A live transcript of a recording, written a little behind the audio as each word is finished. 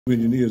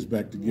engineers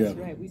back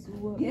together. Right.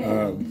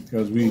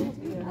 Because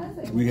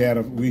we had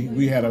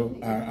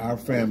our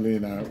family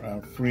and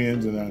our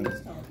friends and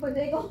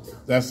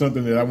that's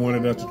something that I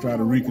wanted us to try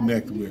to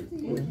reconnect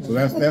with. So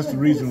that's the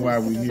reason why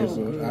we're here.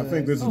 So I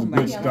think this is a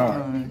good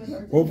start.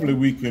 Hopefully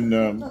we can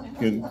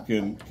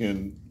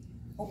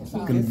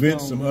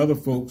convince some other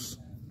folks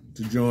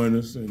to join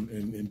us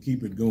and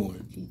keep it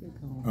going.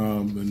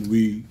 And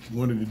we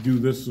wanted to do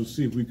this to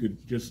see if we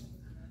could just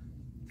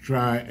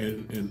try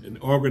and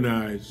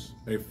organize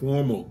a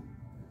formal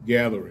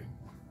gathering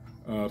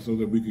so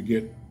that we could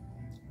get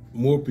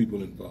more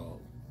people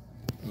involved.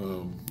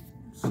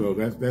 So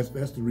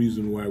that's the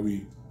reason why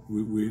we're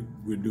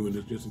doing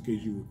this, just in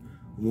case you were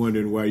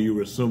wondering why you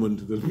were summoned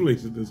to this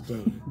place at this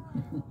time.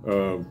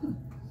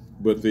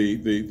 But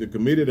the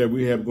committee that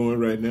we have going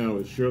right now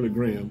is Shirley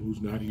Graham, who's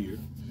not here.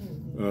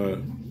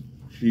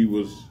 She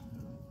was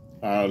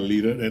our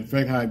leader. In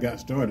fact, how it got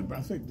started. But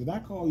I think, did I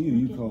call you?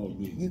 You called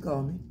me. You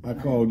called me. I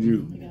called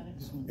you.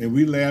 And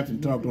we laughed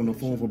and talked on the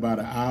phone for about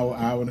an hour,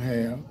 hour and a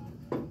half.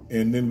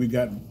 And then we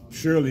got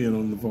Shirley in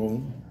on the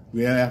phone.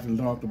 We laughed and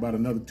talked about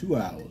another 2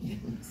 hours.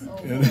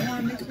 And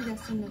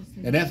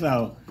that's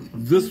how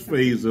this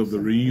phase of the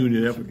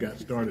reunion effort got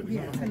started.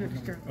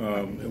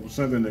 It was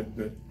something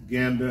that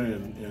Ganda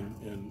and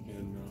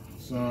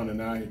Hassan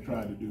and I had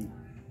tried to do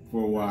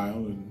for a while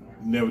and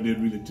never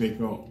did really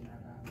take off.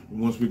 And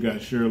once we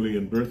got Shirley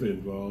and Bertha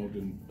involved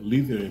and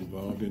Alethea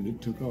involved, and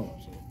it took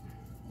off. So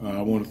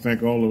I want to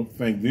thank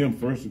them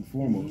first and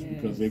foremost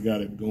because they got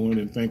it going,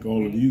 and thank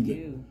all of you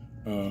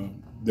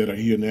that are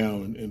here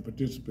now and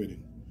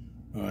participating.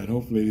 And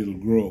hopefully it'll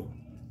grow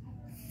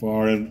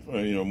far and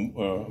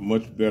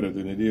much better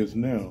than it is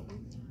now.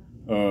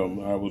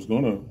 I was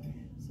gonna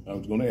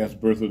ask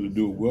Bertha to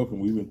do a welcome.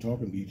 We've been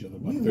talking to each other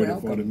about 30,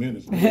 40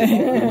 minutes.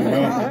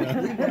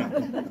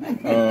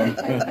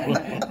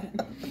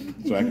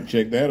 So I can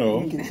check that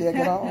off. You can check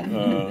it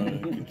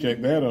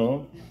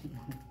off.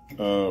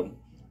 You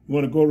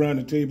want to go around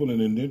the table and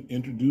then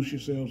introduce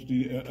yourselves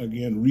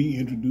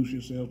reintroduce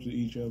yourselves to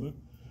each other.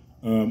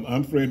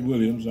 I'm Fred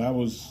Williams. I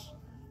was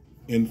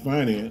in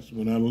finance.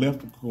 When I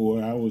left the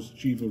Corps, I was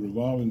chief of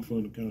revolving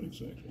fund accounting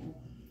section.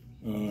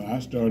 I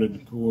started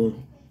the Corps,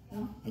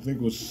 I think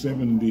it was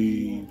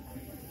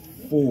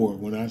 74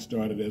 when I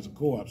started as a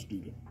co-op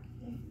student.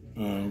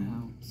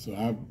 So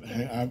I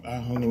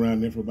hung around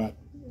there for about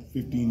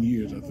 15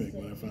 years, I think,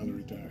 when I finally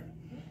retired.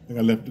 I think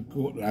I left the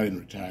Corps. I didn't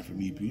retire from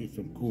EPA,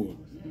 from Corps,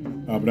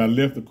 but I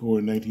left the Corps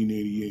in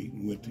 1988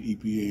 and went to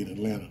EPA in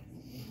Atlanta,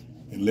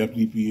 and left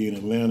EPA in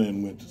Atlanta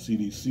and went to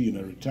CDC, and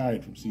I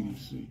retired from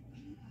CDC.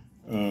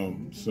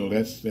 So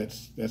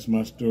that's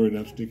my story, and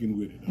I'm sticking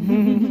with it.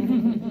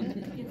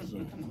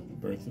 So,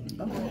 Bertha.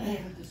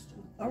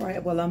 All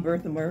right. Well, I'm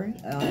Bertha Murray.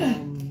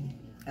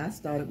 I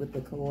started with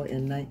the Corps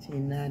in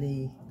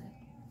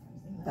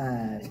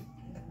 1995.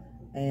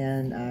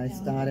 And I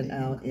started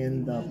out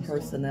in the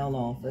personnel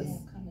office.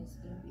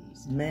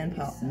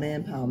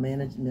 Manpower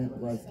management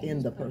was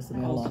in the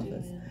personnel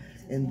office.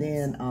 And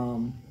then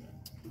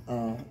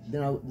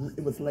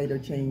it was later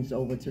changed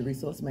over to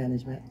resource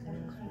management.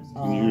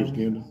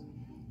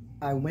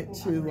 I went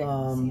to,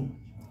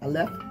 I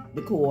left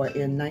the Corps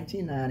in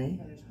 1990,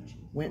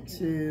 went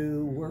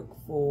to work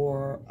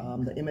for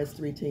the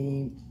MS3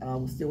 team,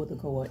 was still with the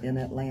Corps in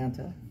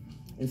Atlanta,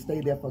 and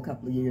stayed there for a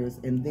couple of years.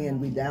 And then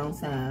we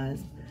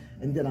downsized.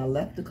 And then I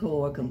left the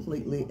Corps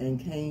completely and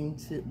came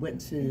to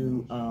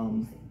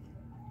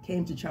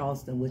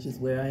Charleston, which is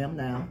where I am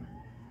now,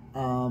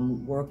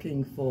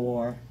 working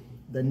for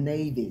the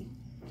Navy.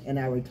 And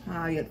I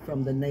retired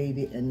from the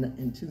Navy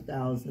in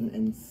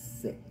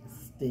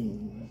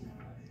 2016.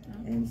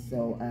 And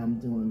so I'm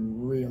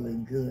doing really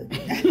good.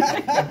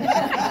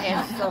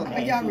 And so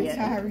y'all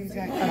retirees.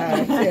 I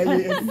tell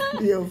you, it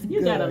feels good.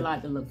 You got a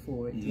lot to look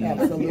forward to.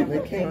 Absolutely.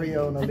 Carry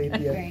on,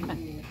 Alethea. Thank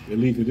you.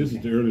 Alethea, this is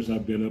the earliest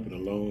I've been up in a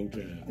long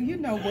time. You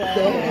know what?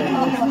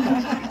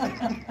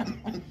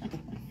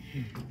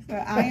 So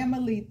I am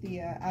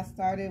Alethea. I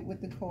started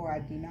with the Corps. I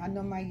do not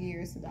know my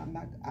years, so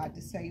I'll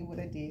just tell you what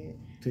I did.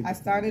 I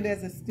started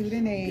as a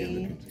student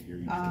aide.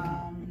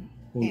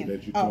 Hold it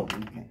as you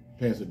talking. Okay.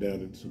 Pass it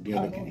down so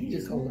Ganda can hear.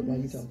 Just hold it while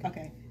you talking.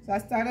 Okay. So I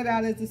started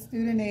out as a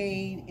student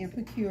aide in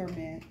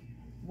procurement.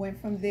 Went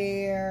from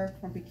there,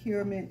 from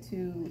procurement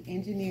to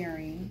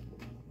engineering.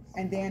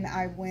 And then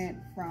I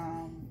went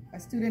from a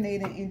student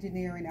aide in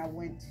engineering, I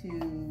went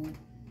to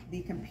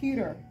the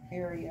computer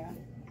area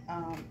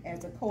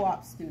as a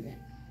co-op student.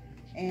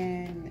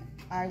 And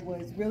I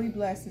was really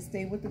blessed to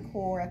stay with the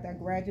Corps. After I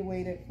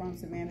graduated from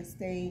Savannah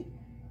State,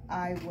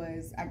 I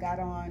got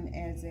on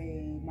as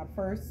my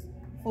first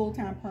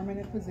full-time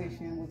permanent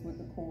position was with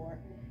the Corps.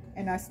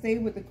 And I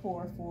stayed with the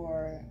Corps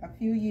for a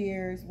few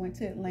years, went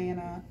to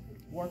Atlanta,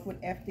 worked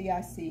with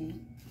FDIC.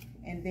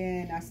 And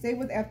then I stayed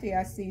with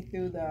FDIC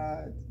through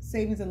the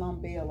Savings and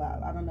Loan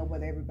Bailout. I don't know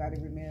whether everybody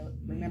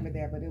remember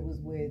that, but it was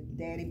with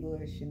Daddy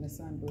Bush and the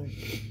son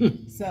Bush.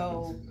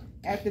 So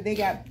after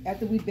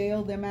we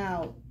bailed them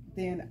out,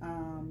 then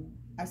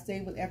I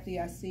stayed with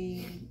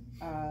FDIC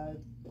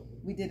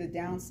we did a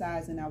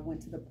downsize, and I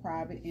went to the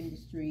private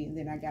industry, and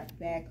then I got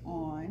back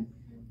on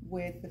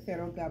with the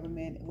federal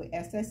government with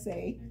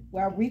SSA,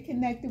 where I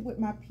reconnected with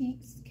my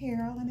peeps,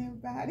 Carol and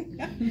everybody.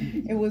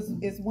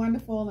 It's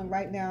wonderful, and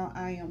right now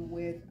I am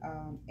with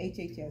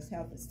HHS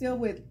Health, still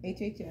with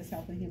HHS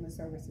Health and Human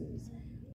Services,